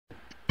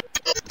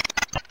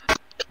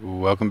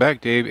Welcome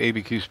back, Dave,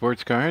 ABQ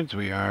Sports Cards.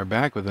 We are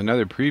back with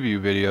another preview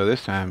video.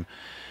 This time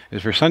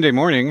is for Sunday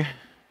morning,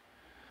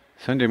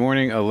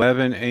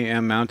 11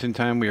 a.m. Mountain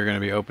Time. We are going to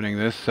be opening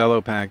this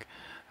cello pack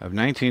of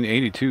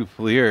 1982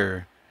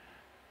 Fleer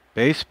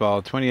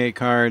Baseball, 28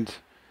 cards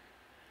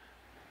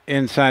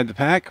inside the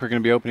pack. We're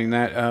going to be opening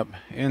that up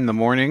in the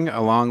morning,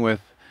 along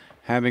with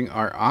having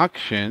our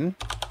auction.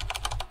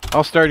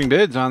 All starting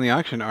bids on the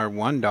auction are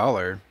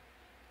 $1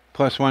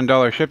 plus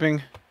 $1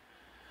 shipping.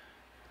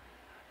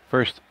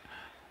 First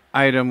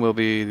item will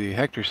be the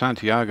Hector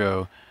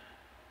Santiago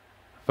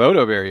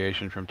photo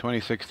variation from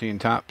 2016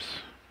 Topps.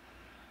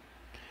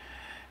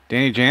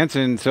 Danny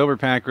Jansen silver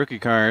pack rookie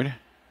card,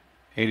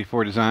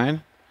 84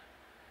 design.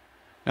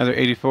 Another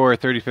 84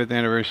 35th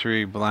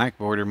anniversary black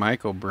border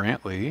Michael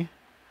Brantley.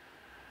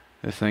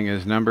 This thing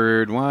is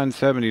numbered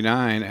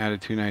 179 out of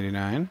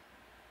 299.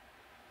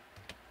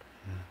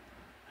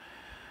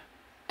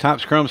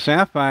 Topps Chrome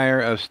Sapphire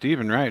of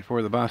Stephen Wright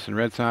for the Boston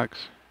Red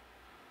Sox.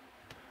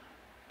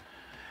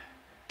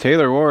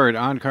 Taylor Ward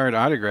on-card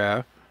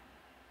autograph.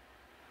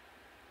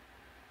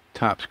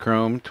 Topps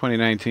Chrome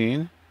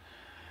 2019.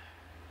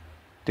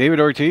 David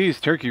Ortiz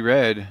Turkey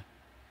Red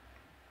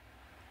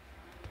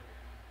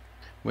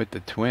with the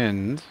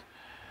Twins.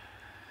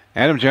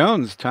 Adam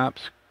Jones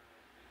Topps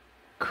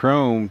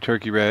Chrome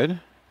Turkey Red.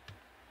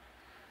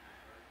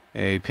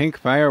 A pink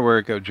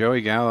firework of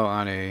Joey Gallo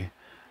on a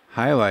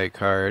highlight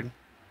card.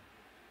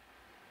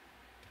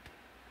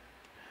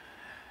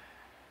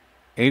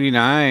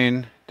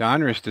 89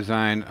 Donruss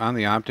design on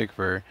the optic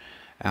for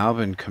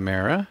Alvin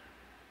Kamara.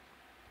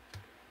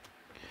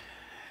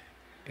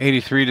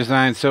 83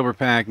 design silver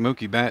pack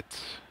Mookie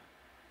Betts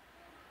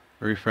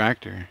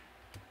refractor.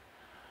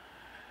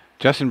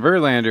 Justin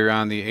Verlander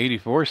on the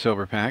 84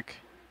 silver pack.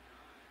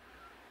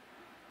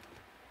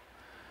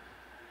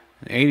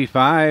 An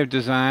 85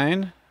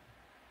 design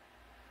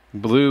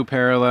blue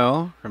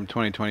parallel from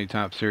 2020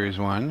 Topps Series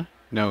 1.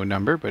 No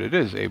number, but it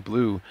is a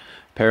blue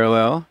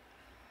parallel.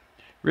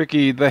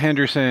 Ricky the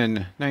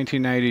Henderson,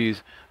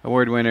 1990s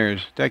award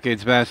winners,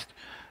 Decade's Best,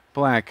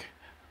 black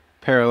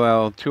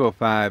parallel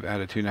 205 out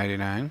of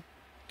 299.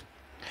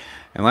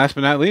 And last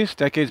but not least,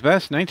 Decade's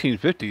Best,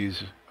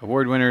 1950s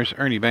award winners,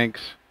 Ernie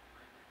Banks,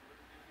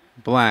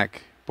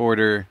 black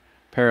border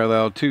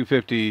parallel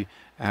 250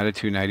 out of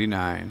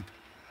 299.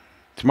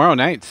 Tomorrow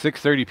night,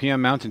 6:30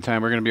 p.m. Mountain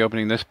Time, we're going to be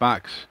opening this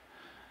box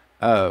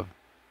of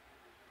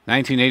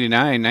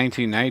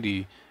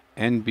 1989-1990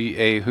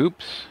 NBA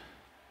hoops.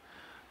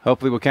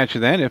 Hopefully we'll catch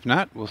you then. If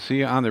not, we'll see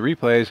you on the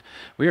replays.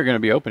 We are going to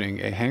be opening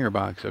a hanger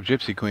box of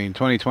Gypsy Queen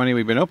 2020.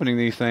 We've been opening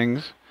these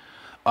things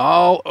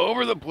all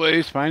over the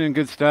place, finding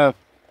good stuff.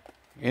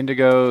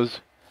 Indigos,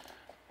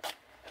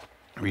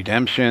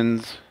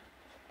 redemptions,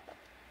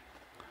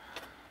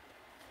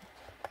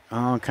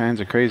 all kinds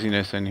of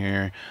craziness in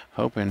here.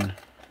 Hoping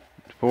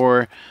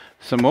for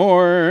some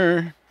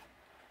more.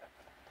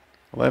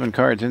 11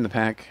 cards in the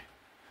pack.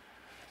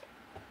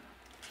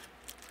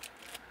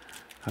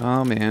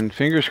 Oh man,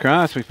 fingers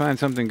crossed we find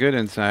something good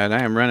inside.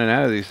 I am running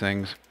out of these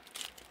things.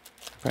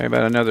 Probably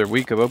about another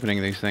week of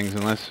opening these things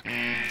unless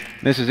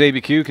Mrs.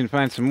 ABQ can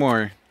find some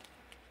more.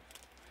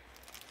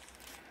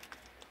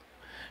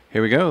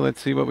 Here we go. Let's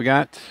see what we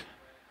got.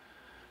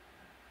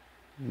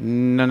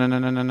 No.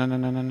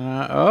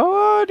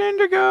 Oh, an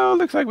indigo.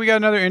 Looks like we got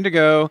another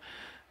indigo.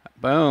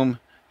 Boom.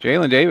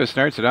 Jalen Davis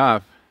starts it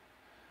off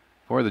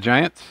for the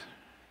Giants.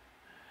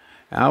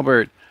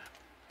 Albert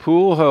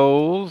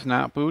Pujols,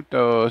 not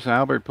Putos,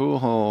 Albert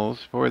Pujols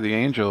for the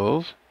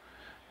Angels.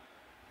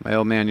 My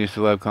old man used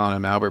to love calling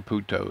him Albert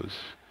Putos.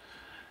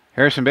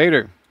 Harrison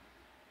Bader.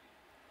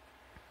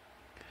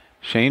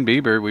 Shane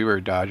Bieber, we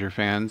were Dodger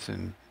fans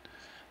and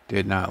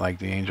did not like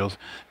the Angels.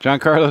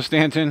 Giancarlo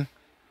Stanton.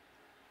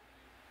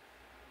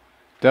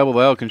 Double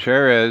L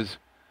Contreras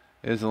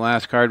is the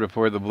last card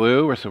before the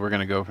blue, so we're going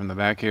to go from the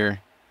back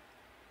here.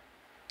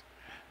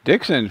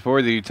 Dixon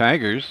for the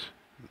Tigers.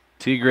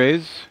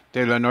 Tigres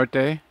de la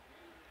Norte.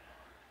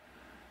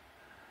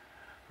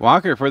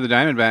 Walker for the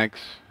Diamondbacks.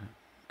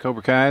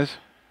 Cobra Kai's.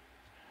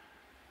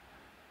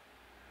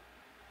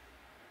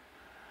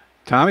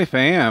 Tommy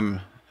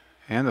Pham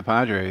and the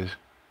Padres.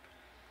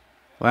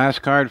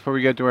 Last card before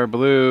we get to our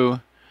blue.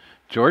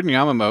 Jordan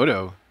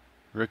Yamamoto.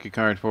 Rookie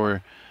card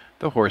for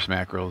the Horse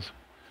Mackerels.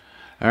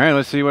 All right,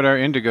 let's see what our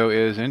indigo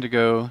is.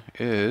 Indigo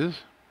is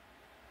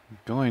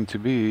going to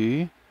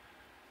be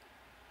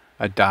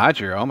a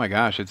Dodger. Oh my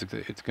gosh, it's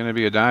going to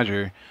be a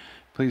Dodger.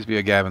 Please be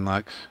a Gavin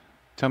Lux.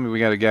 Tell me we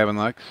got a Gavin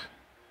Lux.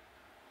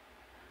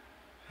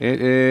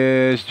 It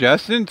is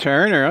Justin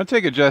Turner. I'll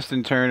take a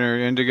Justin Turner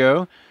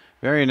indigo.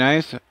 Very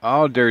nice.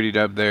 All dirtied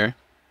up there.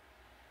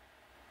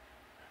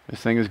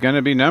 This thing is going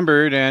to be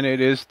numbered, and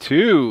it is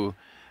 2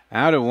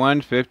 out of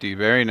 150.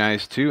 Very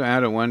nice. 2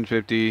 out of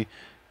 150.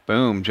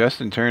 Boom.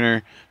 Justin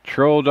Turner.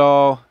 Troll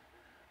doll.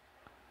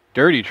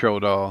 Dirty troll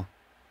doll.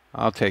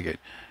 I'll take it.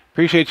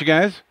 Appreciate you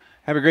guys.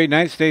 Have a great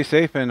night. Stay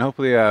safe, and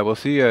hopefully we'll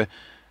see you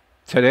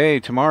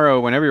today, tomorrow,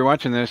 whenever you're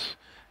watching this.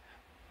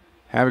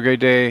 Have a great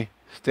day.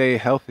 Stay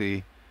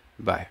healthy.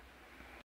 Bye.